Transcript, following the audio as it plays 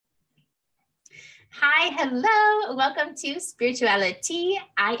Hi, hello. Welcome to Spirituality.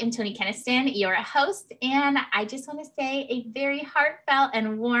 I am Toni Keniston, your host, and I just want to say a very heartfelt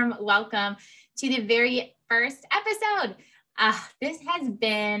and warm welcome to the very first episode. This has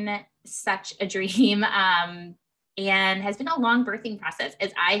been such a dream and has been a long birthing process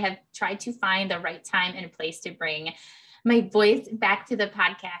as I have tried to find the right time and place to bring my voice back to the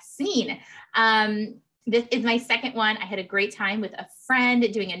podcast scene. This is my second one. I had a great time with a friend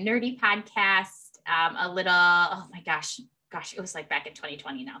doing a nerdy podcast. Oh my gosh, it was like back in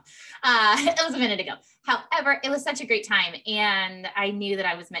 2020 now. It was a minute ago. However, it was such a great time. And I knew that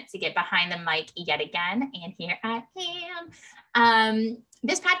I was meant to get behind the mic yet again. And here I am.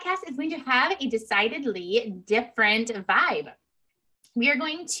 This podcast is going to have a decidedly different vibe. We are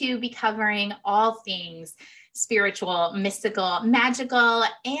going to be covering all things spiritual, mystical, magical,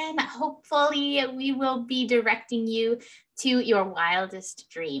 and hopefully we will be directing you to your wildest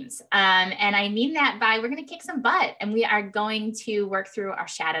dreams. And I mean that by we're going to kick some butt and we are going to work through our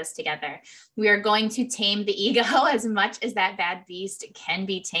shadows together. We are going to tame the ego as much as that bad beast can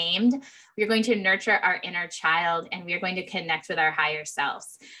be tamed. We are going to nurture our inner child and we are going to connect with our higher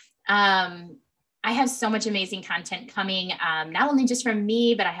selves. I have so much amazing content coming, not only just from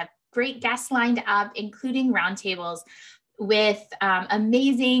me, but I have great guests lined up, including roundtables with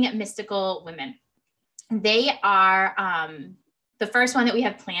amazing mystical women. They are, the first one that we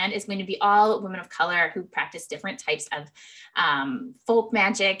have planned is going to be all women of color who practice different types of folk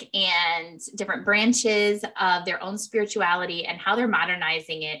magic and different branches of their own spirituality and how they're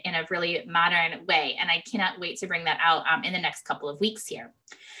modernizing it in a really modern way. And I cannot wait to bring that out in the next couple of weeks here.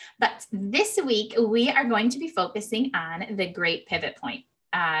 But this week, we are going to be focusing on the Great Pivot Point.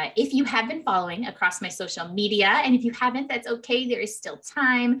 If you have been following across my social media, and if you haven't, that's okay. There is still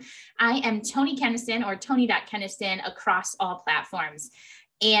time. I am Toni Keniston or Toni.Keniston across all platforms.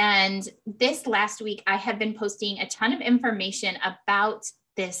 And this last week, I have been posting a ton of information about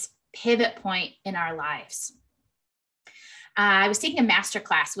this pivot point in our lives. I was taking a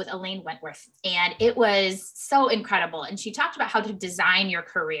masterclass with Elaine Wentworth, and it was so incredible. And she talked about how to design your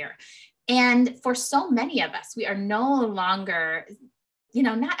career. And for so many of us, we are no longer I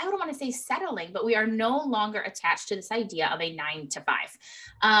don't want to say settling, but we are no longer attached to this idea of a 9 to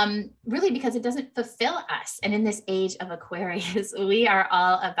 5, really because it doesn't fulfill us. And in this age of Aquarius, we are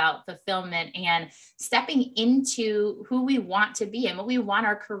all about fulfillment and stepping into who we want to be and what we want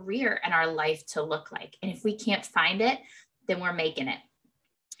our career and our life to look like. And if we can't find it, then we're making it.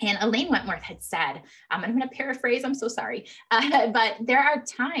 And Elaine Wentworth had said, and I'm going to paraphrase, I'm so sorry, but there are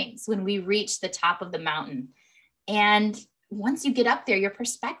times when we reach the top of the mountain and once you get up there, your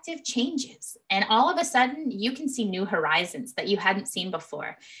perspective changes. And all of a sudden, you can see new horizons that you hadn't seen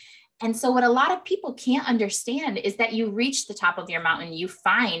before. And so what a lot of people can't understand is that you reach the top of your mountain, you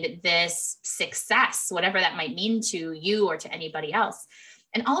find this success, whatever that might mean to you or to anybody else.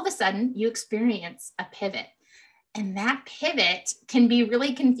 And all of a sudden, you experience a pivot. And that pivot can be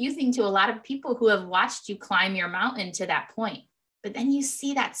really confusing to a lot of people who have watched you climb your mountain to that point. But then you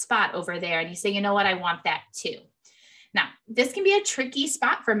see that spot over there and you say, you know what, I want that too. Now, this can be a tricky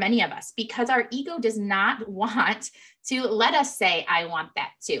spot for many of us because our ego does not want to let us say, I want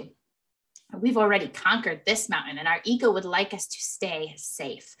that too. We've already conquered this mountain and our ego would like us to stay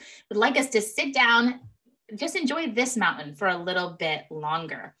safe, would like us to sit down, just enjoy this mountain for a little bit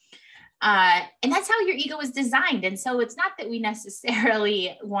longer. And that's how your ego is designed. And so it's not that we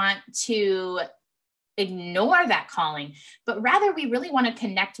necessarily want to ignore that calling, but rather we really want to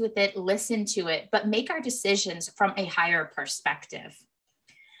connect with it, listen to it, but make our decisions from a higher perspective.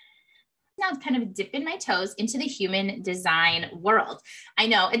 Now kind of dipping my toes into the human design world. I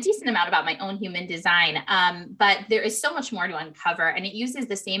know a decent amount about my own human design, but there is so much more to uncover, and it uses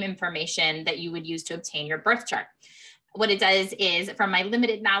the same information that you would use to obtain your birth chart. What it does is, from my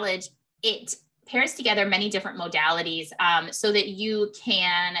limited knowledge, it pairs together many different modalities so that you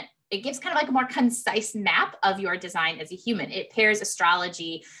can it gives kind of like a more concise map of your design as a human. It pairs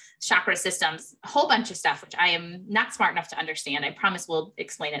astrology, chakra systems, a whole bunch of stuff, which I am not smart enough to understand. I promise we'll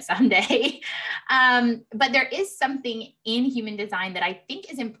explain it someday. But there is something in human design that I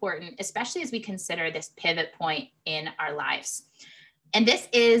think is important, especially as we consider this pivot point in our lives. And this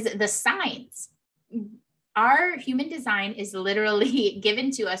is the signs. Our human design is literally given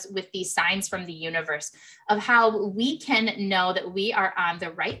to us with these signs from the universe of how we can know that we are on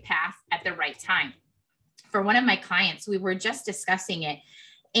the right path at the right time. For one of my clients, we were just discussing it,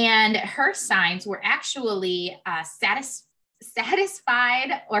 and her signs were actually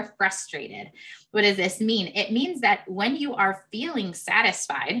satisfied or frustrated. What does this mean? It means that when you are feeling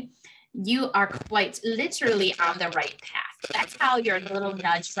satisfied, You are quite literally on the right path. That's how your little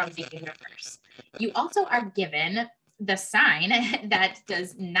nudge from the universe. You also are given the sign that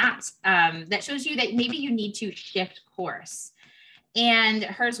does not, that shows you that maybe you need to shift course. And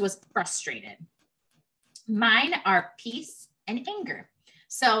hers was frustrated. Mine are peace and anger.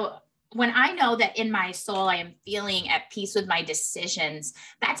 So when I know that in my soul, I am feeling at peace with my decisions,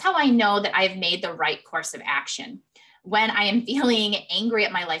 that's how I know that I've made the right course of action. When I am feeling angry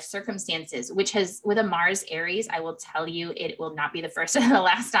at my life circumstances, which has with a Mars Aries, I will tell you, it will not be the first or the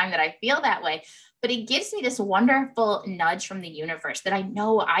last time that I feel that way, but it gives me this wonderful nudge from the universe that I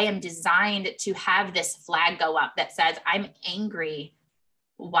know I am designed to have this flag go up that says, I'm angry.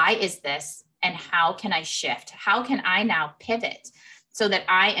 Why is this? And how can I shift? How can I now pivot so that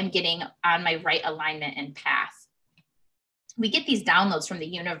I am getting on my right alignment and path? We get these downloads from the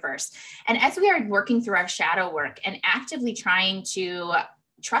universe. And as we are working through our shadow work and actively trying to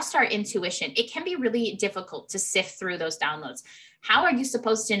trust our intuition, it can be really difficult to sift through those downloads. How are you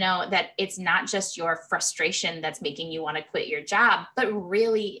supposed to know that it's not just your frustration that's making you want to quit your job, but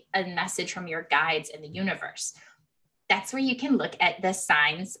really a message from your guides in the universe? That's where you can look at the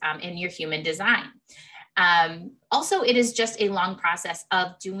signs in your human design. Also, it is just a long process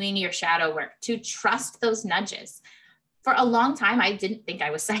of doing your shadow work to trust those nudges. For a long time, I didn't think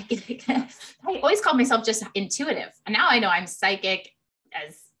I was psychic. I always called myself just intuitive. And now I know I'm psychic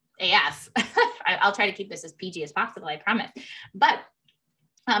as AF. I'll try to keep this as PG as possible, I promise. But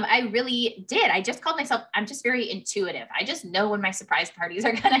I really did. I just called myself, I'm just very intuitive. I just know when my surprise parties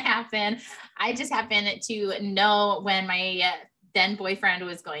are going to happen. I just happen to know when my then boyfriend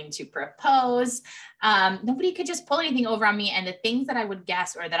was going to propose. Nobody could just pull anything over on me. And the things that I would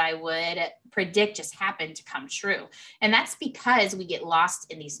guess or that I would predict just happened to come true. And that's because we get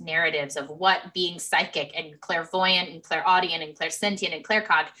lost in these narratives of what being psychic and clairvoyant and clairaudient and clairsentient and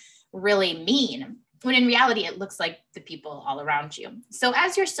claircog really mean, when in reality, it looks like the people all around you. So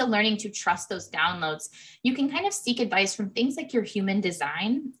as you're still learning to trust those downloads, you can kind of seek advice from things like your human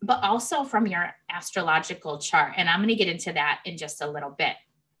design, but also from your astrological chart. And I'm going to get into that in just a little bit.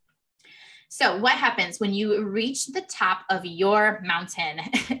 So what happens when you reach the top of your mountain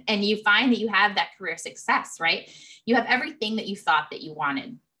and you find that you have that career success, right? You have everything that you thought that you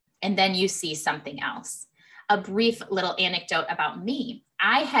wanted, and then you see something else. A brief little anecdote about me.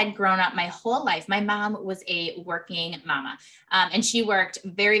 I had grown up my whole life. My mom was a working mama, and she worked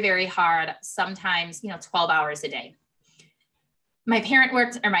very, very hard, sometimes, 12 hours a day. My parent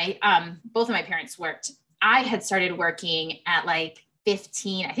worked, or both of my parents worked. I had started working at like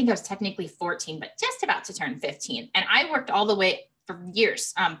 15. I think I was technically 14, but just about to turn 15. And I worked all the way for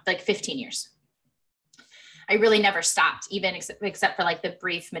years, like 15 years. I really never stopped, even except for like the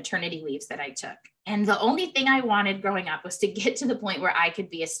brief maternity leaves that I took. And the only thing I wanted growing up was to get to the point where I could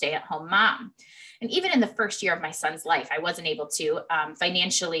be a stay-at-home mom. And even in the first year of my son's life, I wasn't able to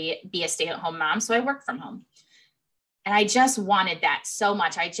financially be a stay-at-home mom. So I worked from home. And I just wanted that so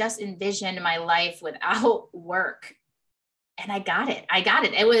much. I just envisioned my life without work. And I got it.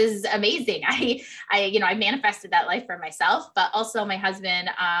 It was amazing. I manifested that life for myself, but also my husband,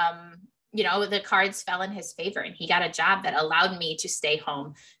 the cards fell in his favor and he got a job that allowed me to stay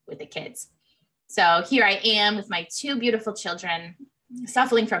home with the kids. So here I am with my two beautiful children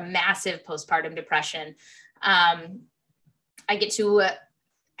suffering from massive postpartum depression. I get to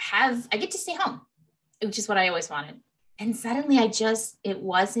stay home, which is what I always wanted. And suddenly it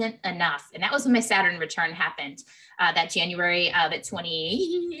wasn't enough. And that was when my Saturn return happened, that January of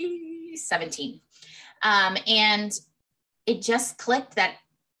 2017. And it just clicked that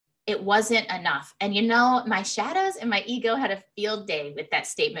it wasn't enough. And my shadows and my ego had a field day with that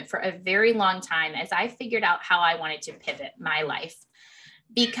statement for a very long time as I figured out how I wanted to pivot my life.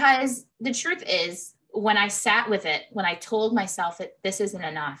 Because the truth is, when I sat with it, when I told myself that this isn't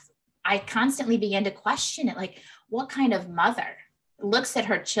enough, I constantly began to question it. Like, what kind of mother looks at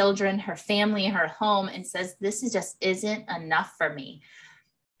her children, her family, her home, and says, this just isn't enough for me?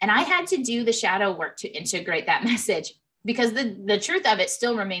 And I had to do the shadow work to integrate that message, because the truth of it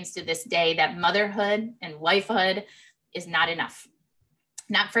still remains to this day that motherhood and wifehood is not enough.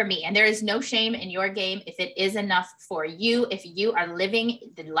 Not for me. And there is no shame in your game if it is enough for you. If you are living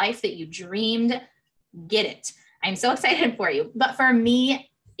the life that you dreamed, get it. I'm so excited for you. But for me,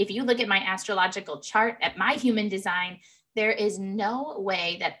 if you look at my astrological chart, at my human design, there is no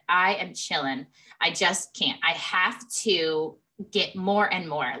way that I am chilling. I just can't. I have to get more and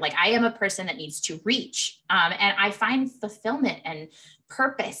more. Like, I am a person that needs to reach. And I find fulfillment and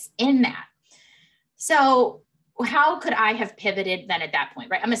purpose in that. So how could I have pivoted then at that point,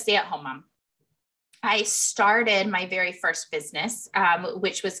 right? I'm a stay-at-home mom. I started my very first business,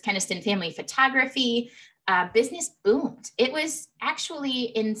 which was Keniston Family Photography. Business boomed. It was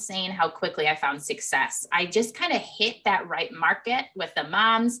actually insane how quickly I found success. I just kind of hit that right market with the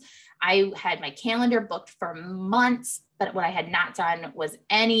moms. I had my calendar booked for months, but what I had not done was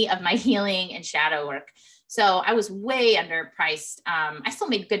any of my healing and shadow work. So I was way underpriced. I still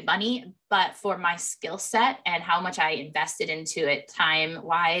made good money, but for my skill set and how much I invested into it time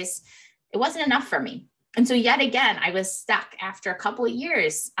wise, it wasn't enough for me. And so yet again, I was stuck after a couple of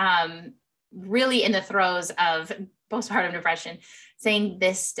years, really in the throes of postpartum depression, saying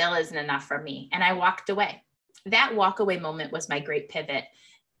this still isn't enough for me. And I walked away. That walk away moment was my great pivot.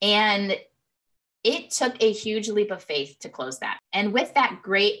 And it took a huge leap of faith to close that. And with that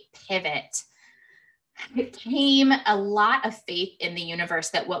great pivot, it came a lot of faith in the universe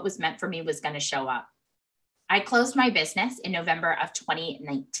that what was meant for me was going to show up. I closed my business in November of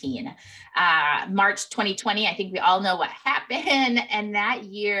 2019. March 2020, I think we all know what happened. And that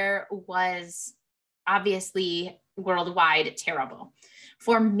year was obviously worldwide terrible.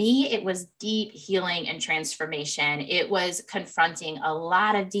 For me, it was deep healing and transformation. It was confronting a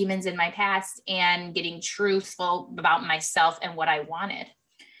lot of demons in my past and getting truthful about myself and what I wanted.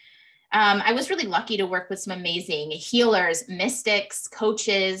 I was really lucky to work with some amazing healers, mystics,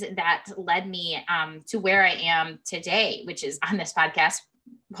 coaches that led me to where I am today, which is on this podcast,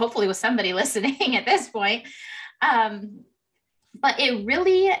 hopefully with somebody listening at this point. But it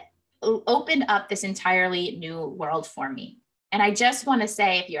really opened up this entirely new world for me. And I just want to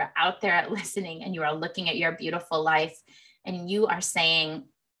say, if you're out there listening and you are looking at your beautiful life and you are saying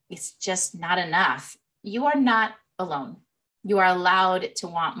it's just not enough, you are not alone. You are allowed to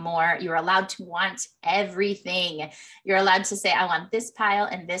want more. You're allowed to want everything. You're allowed to say, I want this pile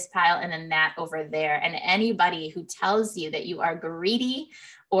and then that over there. And anybody who tells you that you are greedy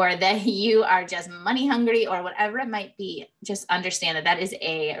or that you are just money hungry or whatever it might be, just understand that that is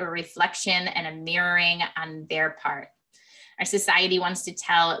a reflection and a mirroring on their part. Our society wants to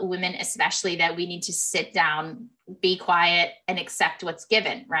tell women, especially, that we need to sit down, be quiet, and accept what's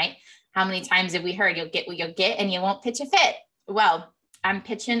given, right? How many times have we heard you'll get what you'll get and you won't pitch a fit? Well, I'm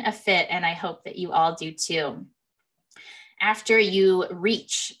pitching a fit, and I hope that you all do too. After you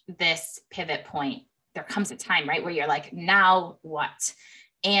reach this pivot point, there comes a time, right, where you're like, now what?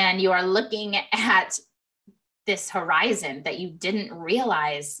 And you are looking at this horizon that you didn't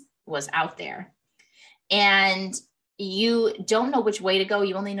realize was out there. And you don't know which way to go.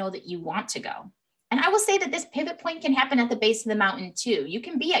 You only know that you want to go. And I will say that this pivot point can happen at the base of the mountain too. You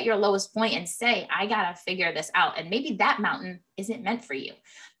can be at your lowest point and say, I got to figure this out. And maybe that mountain isn't meant for you.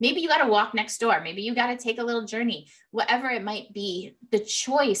 Maybe you got to walk next door. Maybe you got to take a little journey, whatever it might be. The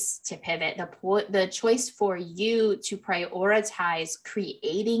choice to pivot, the choice for you to prioritize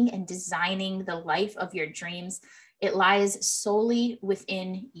creating and designing the life of your dreams, it lies solely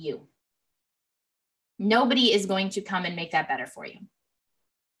within you. Nobody is going to come and make that better for you.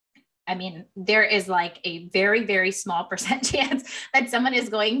 I mean, there is like a very, very small percent chance that someone is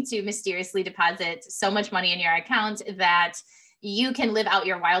going to mysteriously deposit so much money in your account that you can live out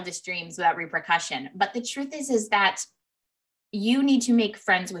your wildest dreams without repercussion. But the truth is that you need to make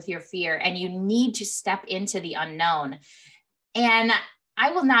friends with your fear and you need to step into the unknown. And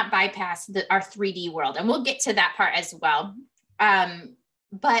I will not bypass our 3D world, and we'll get to that part as well.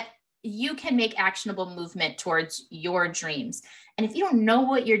 But you can make actionable movement towards your dreams. And if you don't know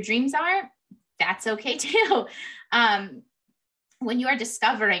what your dreams are, that's okay too. When you are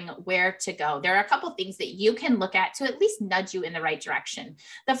discovering where to go, there are a couple of things that you can look at to at least nudge you in the right direction.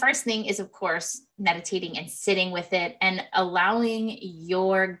 The first thing is, of course, meditating and sitting with it and allowing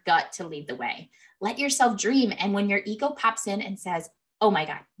your gut to lead the way. Let yourself dream. And when your ego pops in and says, oh my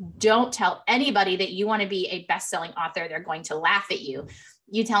God, don't tell anybody that you want to be a best-selling author, they're going to laugh at you.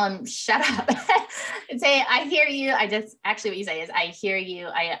 You tell them, shut up and say, I hear you. Actually what you say is, I hear you.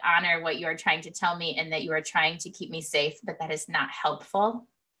 I honor what you are trying to tell me and that you are trying to keep me safe, but that is not helpful.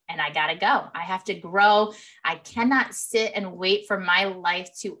 And I got to go. I have to grow. I cannot sit and wait for my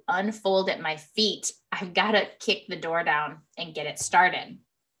life to unfold at my feet. I've got to kick the door down and get it started.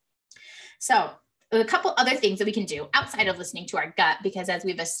 So a couple other things that we can do outside of listening to our gut, because as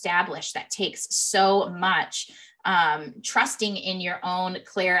we've established, that takes so much. Trusting in your own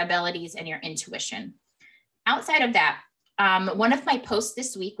clear abilities and your intuition. Outside of that, one of my posts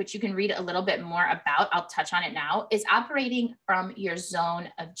this week, which you can read a little bit more about, I'll touch on it now, is operating from your zone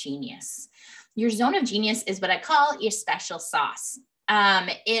of genius. Your zone of genius is what I call your special sauce.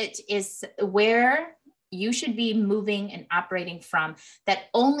 It is where you should be moving and operating from that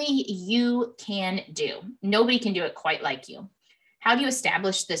only you can do. Nobody can do it quite like you. How do you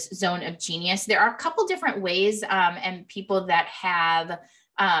establish this zone of genius? There are a couple different ways and people that have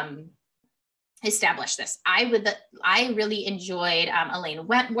established this. I really enjoyed Elaine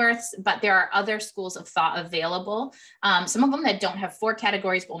Wentworth's, but there are other schools of thought available. Some of them that don't have 4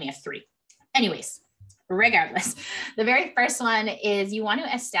 categories, but only have 3. Anyways, regardless, the very first one is you want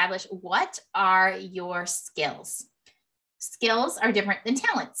to establish what are your skills. Skills are different than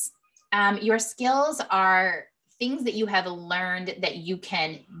talents. Your skills are things that you have learned that you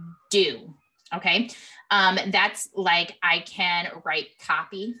can do. Okay. That's like, I can write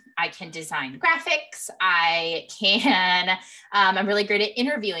copy. I can design graphics. I'm really great at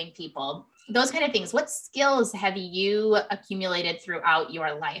interviewing people, those kind of things. What skills have you accumulated throughout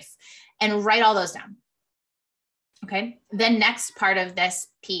your life? And write all those down. Okay. The next part of this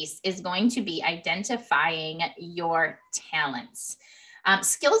piece is going to be identifying your talents.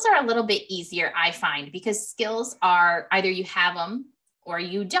 Skills are a little bit easier, I find, because skills are either you have them or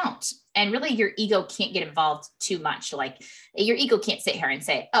you don't. And really your ego can't get involved too much. Like your ego can't sit here and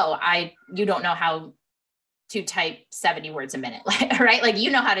say, oh, you don't know how to type 70 words a minute, right? Like you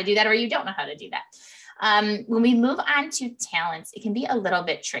know how to do that or you don't know how to do that. When we move on to talents, it can be a little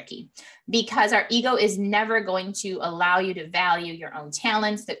bit tricky because our ego is never going to allow you to value your own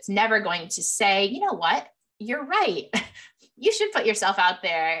talents. It's never going to say, you know what, you're right. You should put yourself out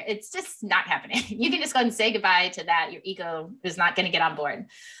there. It's just not happening. You can just go and say goodbye to that. Your ego is not going to get on board.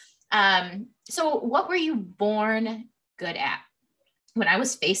 So what were you born good at? When I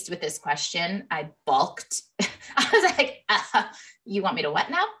was faced with this question, I balked. I was like, you want me to what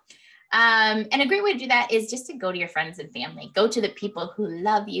now? And a great way to do that is just to go to your friends and family. Go to the people who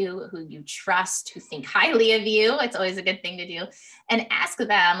love you, who you trust, who think highly of you. It's always a good thing to do. And ask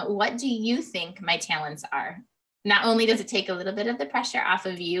them, what do you think my talents are? Not only does it take a little bit of the pressure off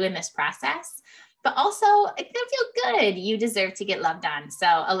of you in this process, but also it's going to feel good. You deserve to get loved on. So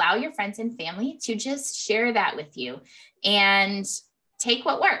allow your friends and family to just share that with you and take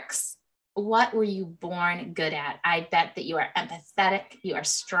what works. What were you born good at? I bet that you are empathetic, you are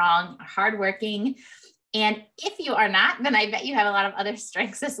strong, hardworking. And if you are not, then I bet you have a lot of other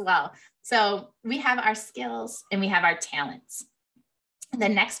strengths as well. So we have our skills and we have our talents. The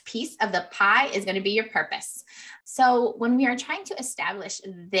next piece of the pie is going to be your purpose. So when we are trying to establish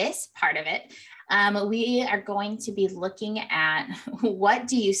this part of it, we are going to be looking at what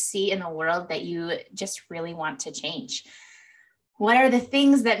do you see in the world that you just really want to change? What are the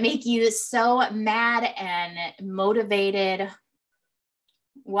things that make you so mad and motivated?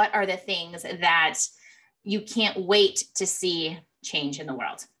 What are the things that you can't wait to see change in the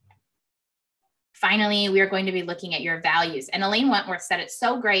world? Finally, we are going to be looking at your values. And Elaine Wentworth said it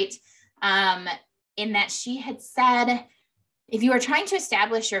so great in that she had said, if you are trying to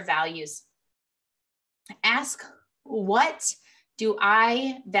establish your values, ask, what do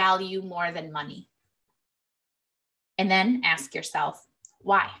I value more than money? And then ask yourself,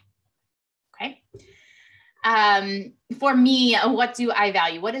 why? Okay. For me, what do I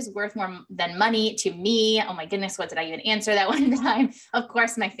value? What is worth more than money to me? Oh my goodness, what did I even answer that one time? Of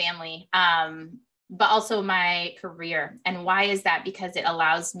course, my family, but also my career. And why is that? Because it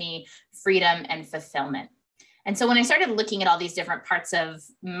allows me freedom and fulfillment. And so when I started looking at all these different parts of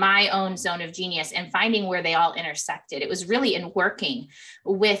my own zone of genius and finding where they all intersected, it was really in working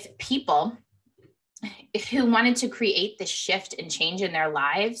with people who wanted to create this shift and change in their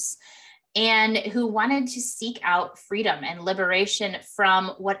lives and who wanted to seek out freedom and liberation from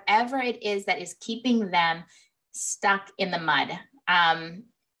whatever it is that is keeping them stuck in the mud.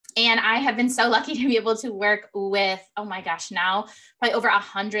 And I have been so lucky to be able to work with, oh my gosh, now probably over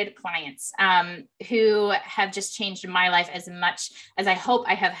 100 clients who have just changed my life as much as I hope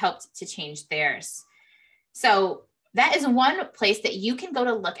I have helped to change theirs. So that is one place that you can go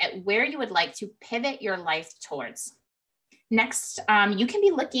to look at where you would like to pivot your life towards. Next, you can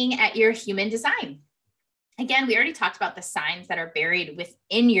be looking at your human design. Again, we already talked about the signs that are buried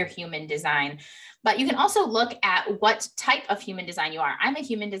within your human design, but you can also look at what type of human design you are. I'm a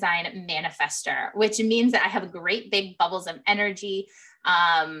human design manifester, which means that I have great big bubbles of energy.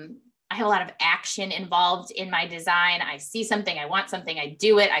 I have a lot of action involved in my design. I see something, I want something, I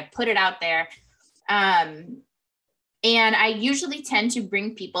do it, I put it out there. And I usually tend to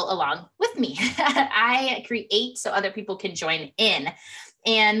bring people along with me. I create so other people can join in.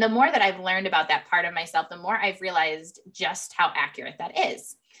 And the more that I've learned about that part of myself, the more I've realized just how accurate that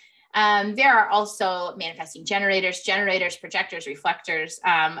is. There are also manifesting generators, projectors, reflectors.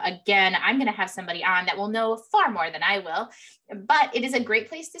 Again, I'm going to have somebody on that will know far more than I will, but it is a great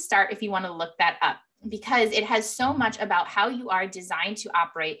place to start if you want to look that up, because it has so much about how you are designed to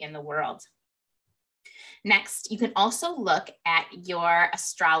operate in the world. Next, you can also look at your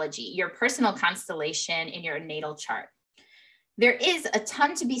astrology, your personal constellation in your natal chart. There is a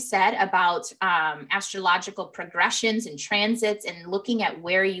ton to be said about astrological progressions and transits and looking at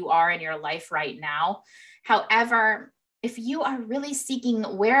where you are in your life right now. However, if you are really seeking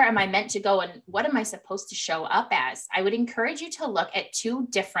where am I meant to go and what am I supposed to show up as, I would encourage you to look at two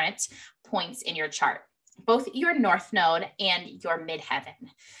different points in your chart, both your north node and your midheaven.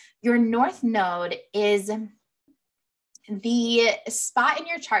 Your north node is the spot in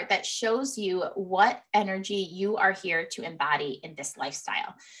your chart that shows you what energy you are here to embody in this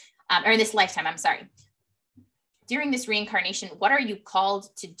lifestyle, or in this lifetime, I'm sorry. During this reincarnation, what are you called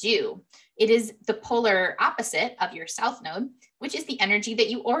to do? It is the polar opposite of your south node, which is the energy that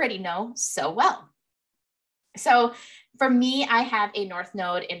you already know so well. So for me, I have a north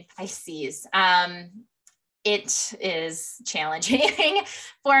node in Pisces. It is challenging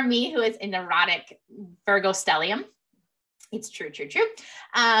for me, who is a neurotic Virgo stellium. It's true.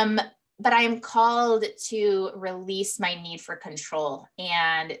 But I am called to release my need for control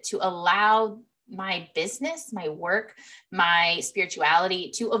and to allow my business, my work, my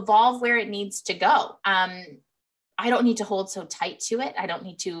spirituality to evolve where it needs to go. I don't need to hold so tight to it. I don't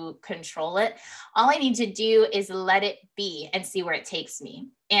need to control it. All I need to do is let it be and see where it takes me.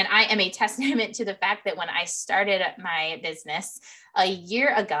 And I am a testament to the fact that when I started my business a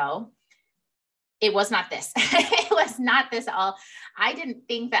year ago, it was not this. It was not this at all. I didn't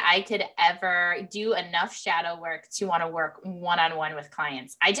think that I could ever do enough shadow work to want to work one-on-one with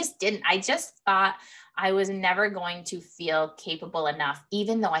clients. I just didn't. I just thought I was never going to feel capable enough,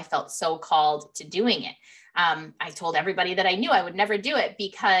 even though I felt so called to doing it. I told everybody that I knew I would never do it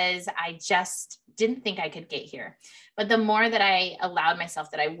because I just didn't think I could get here. But the more that I allowed myself,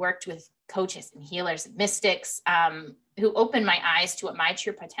 that I worked with coaches and healers and mystics who opened my eyes to what my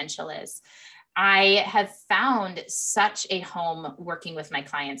true potential is, I have found such a home working with my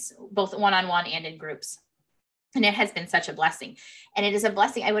clients, both one-on-one and in groups. And it has been such a blessing. And it is a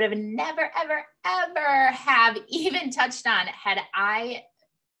blessing I would have never, ever, ever have even touched on had I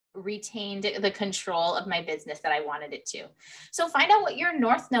retained the control of my business that I wanted it to. So find out what your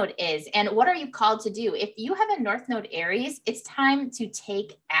north node is and what are you called to do. If you have a north node Aries, it's time to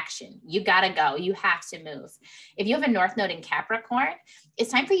take action. You got to go. You have to move. If you have a north node in Capricorn,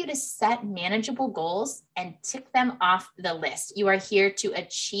 it's time for you to set manageable goals and tick them off the list. You are here to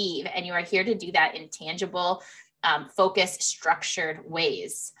achieve, and you are here to do that in tangible, focused, structured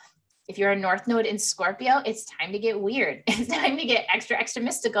ways. If you're a north node in Scorpio, it's time to get weird. It's time to get extra, extra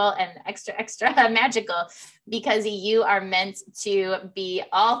mystical and extra, extra magical, because you are meant to be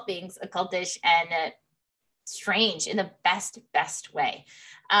all things occultish and strange in the best way.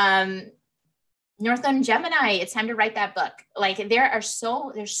 North node in Gemini, it's time to write that book. Like there's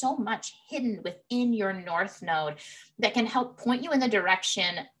so much hidden within your north node that can help point you in the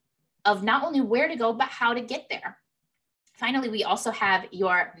direction of not only where to go, but how to get there. Finally, we also have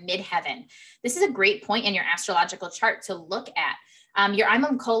your midheaven. This is a great point in your astrological chart to look at. Your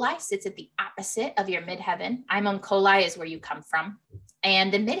Imum Coli sits at the opposite of your midheaven. Imum Coli is where you come from.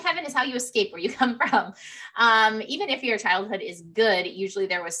 And the midheaven is how you escape where you come from. Even if your childhood is good, usually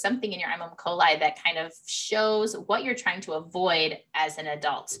there was something in your Imum Coli that kind of shows what you're trying to avoid as an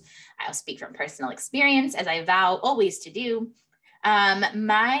adult. I'll speak from personal experience, as I vow always to do.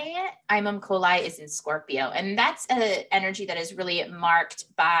 My Imum Coli is in Scorpio, and that's an energy that is really marked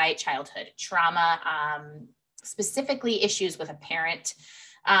by childhood trauma, specifically issues with a parent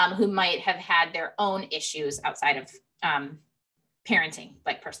who might have had their own issues outside of parenting,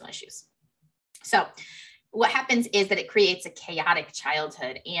 like personal issues. So what happens is that it creates a chaotic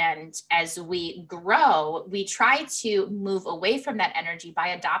childhood. And as we grow, we try to move away from that energy by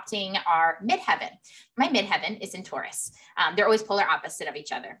adopting our midheaven. My midheaven is in Taurus. They're always polar opposite of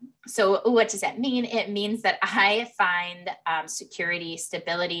each other. So what does that mean? It means that I find security,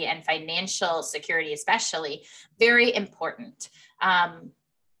 stability, and financial security, especially, very important.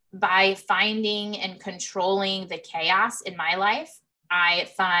 By finding and controlling the chaos in my life, I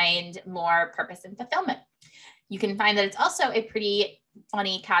find more purpose and fulfillment. You can find that it's also a pretty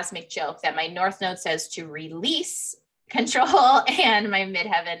funny cosmic joke that my north node says to release control and my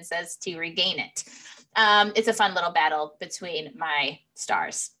midheaven says to regain it. It's a fun little battle between my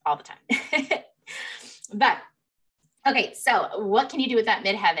stars all the time. But okay, so what can you do with that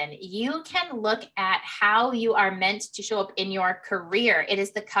midheaven? You can look at how you are meant to show up in your career. It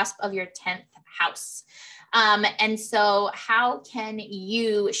is the cusp of your 10th house. And so how can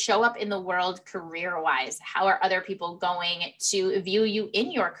you show up in the world career-wise? How are other people going to view you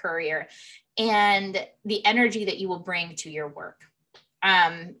in your career and the energy that you will bring to your work?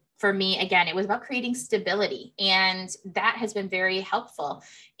 for me, again, it was about creating stability. And that has been very helpful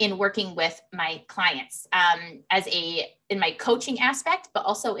in working with my clients in my coaching aspect, but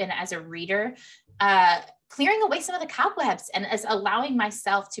also as a reader, clearing away some of the cobwebs and as allowing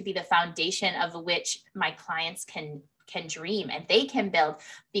myself to be the foundation of which my clients can dream and they can build,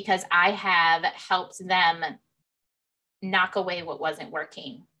 because I have helped them knock away what wasn't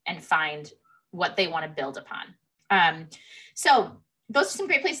working and find what they want to build upon. So those are some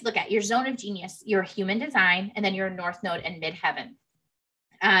great places to look at: your zone of genius, your human design, and then your north node and midheaven.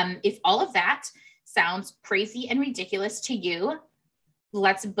 If all of that sounds crazy and ridiculous to you,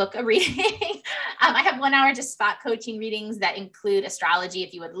 let's book a reading. I have 1 hour just spot coaching readings that include astrology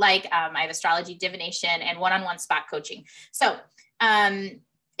if you would like. I have astrology, divination, and one-on-one spot coaching. So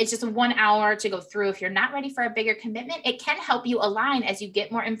it's just 1 hour to go through. If you're not ready for a bigger commitment, it can help you align as you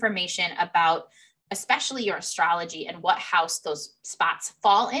get more information about especially your astrology and what house those spots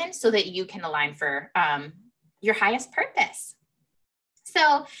fall in, so that you can align for your highest purpose.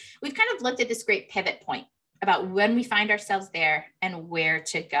 So we've kind of looked at this great pivot point about when we find ourselves there and where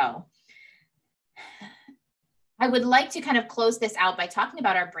to go. I would like to kind of close this out by talking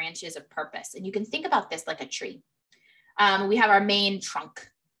about our branches of purpose. And you can think about this like a tree. We have our main trunk,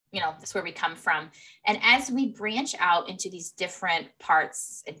 that's where we come from. And as we branch out into these different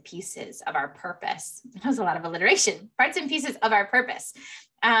parts and pieces of our purpose, that was a lot of alliteration, parts and pieces of our purpose,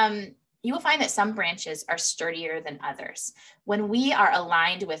 you will find that some branches are sturdier than others. When we are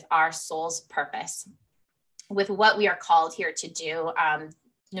aligned with our soul's purpose, with what we are called here to do,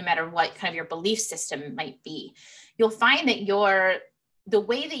 no matter what kind of your belief system might be, you'll find that the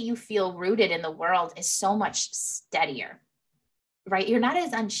way that you feel rooted in the world is so much steadier, right? You're not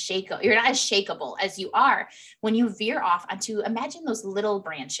as shakeable as you are when you veer off onto, imagine those little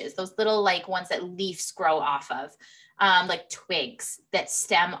branches, those little like ones that leaves grow off of, like twigs that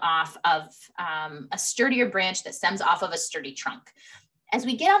stem off of a sturdier branch that stems off of a sturdy trunk. As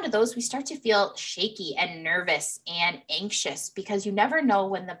we get onto those, we start to feel shaky and nervous and anxious because you never know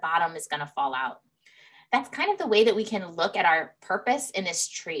when the bottom is going to fall out. That's kind of the way that we can look at our purpose in this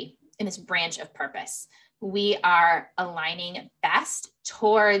tree, in this branch of purpose. We are aligning best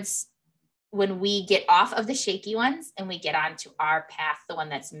towards when we get off of the shaky ones and we get onto our path, the one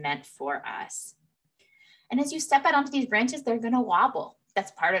that's meant for us. And as you step out onto these branches, they're going to wobble.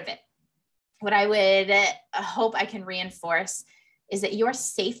 That's part of it. What I would hope I can reinforce is that your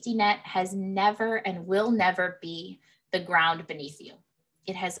safety net has never and will never be the ground beneath you.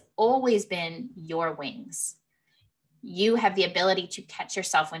 It has always been your wings. You have the ability to catch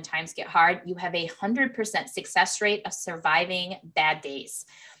yourself when times get hard. You have 100% success rate of surviving bad days.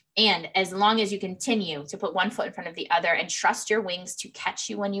 And as long as you continue to put one foot in front of the other and trust your wings to catch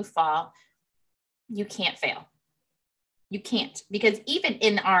you when you fall, you can't fail. You can't, because even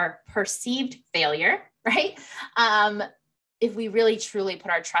in our perceived failure, right? If we really truly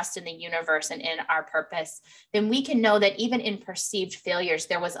put our trust in the universe and in our purpose, then we can know that even in perceived failures,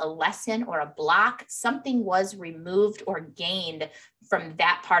 there was a lesson or a block, something was removed or gained from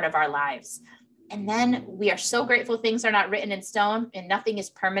that part of our lives. And then we are so grateful things are not written in stone and nothing is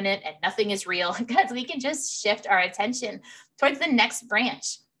permanent and nothing is real, because we can just shift our attention towards the next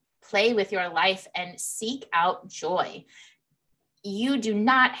branch, play with your life and seek out joy. You do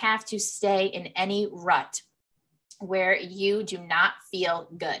not have to stay in any rut where you do not feel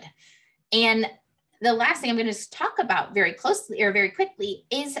good. And the last thing I'm going to talk about very closely or very quickly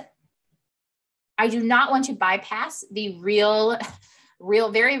is I do not want to bypass the very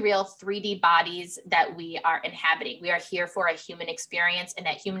real 3D bodies that we are inhabiting. We are here for a human experience, and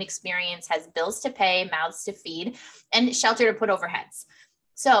that human experience has bills to pay, mouths to feed, and shelter to put over heads.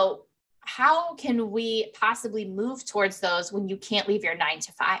 So how can we possibly move towards those when you can't leave your 9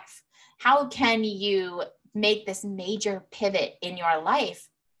 to 5? How can you make this major pivot in your life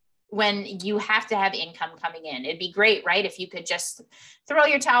when you have to have income coming in? It'd be great, right? If you could just throw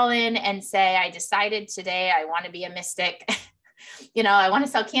your towel in and say, I decided today I want to be a mystic. I want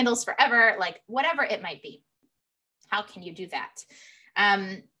to sell candles forever, like whatever it might be. How can you do that?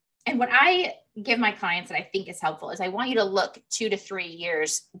 And what I give my clients that I think is helpful is I want you to look 2 to 3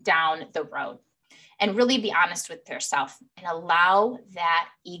 years down the road and really be honest with yourself and allow that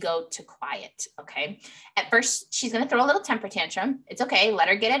ego to quiet, okay? At first, she's going to throw a little temper tantrum. It's okay. Let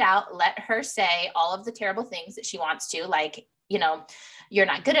her get it out. Let her say all of the terrible things that she wants to, like, you're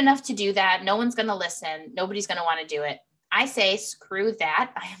not good enough to do that. No one's going to listen. Nobody's going to want to do it. I say, screw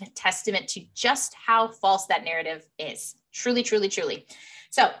that. I am a testament to just how false that narrative is. Truly, truly, truly.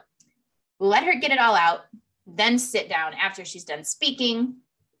 So let her get it all out, then sit down after she's done speaking,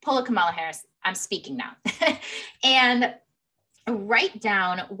 pull a Kamala Harris. I'm speaking now. And write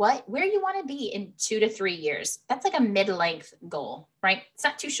down where you want to be in 2 to 3 years. That's like a mid-length goal, right? It's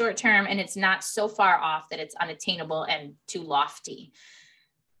not too short term and it's not so far off that it's unattainable and too lofty.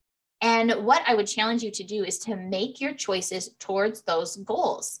 And what I would challenge you to do is to make your choices towards those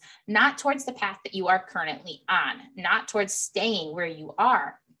goals, not towards the path that you are currently on, not towards staying where you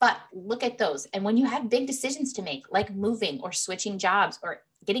are, but look at those. And when you have big decisions to make, like moving or switching jobs or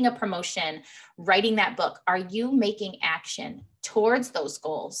getting a promotion, writing that book, are you making action towards those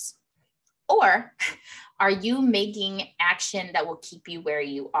goals? Or are you making action that will keep you where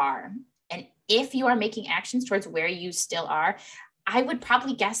you are? And if you are making actions towards where you still are, I would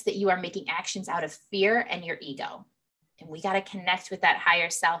probably guess that you are making actions out of fear and your ego. And we got to connect with that higher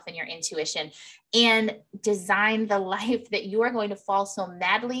self and your intuition and design the life that you are going to fall so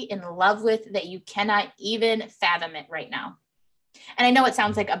madly in love with that you cannot even fathom it right now. And I know it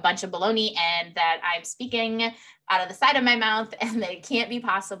sounds like a bunch of baloney and that I'm speaking out of the side of my mouth and that it can't be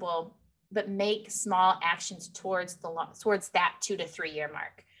possible, but make small actions towards that 2 to 3 year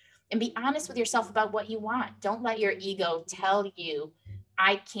mark. And be honest with yourself about what you want. Don't let your ego tell you,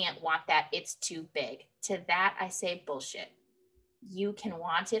 I can't want that. It's too big. To that, I say bullshit. You can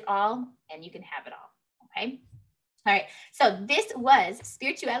want it all and you can have it all. Okay. All right. So this was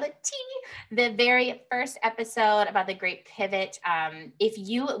Spirituality, the very first episode about the Great Pivot. If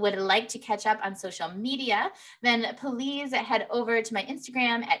you would like to catch up on social media, then please head over to my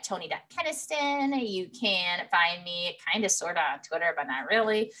Instagram at Toni.Keniston. You can find me kind of sort of on Twitter, but not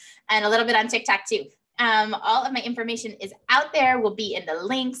really, and a little bit on TikTok too. All of my information is out there, will be in the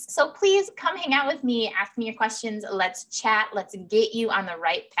links. So please come hang out with me, ask me your questions. Let's chat. Let's get you on the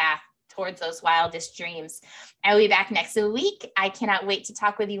right path towards those wildest dreams. I will be back next week. I cannot wait to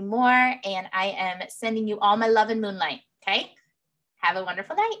talk with you more. And I am sending you all my love and moonlight. Okay. Have a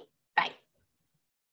wonderful night.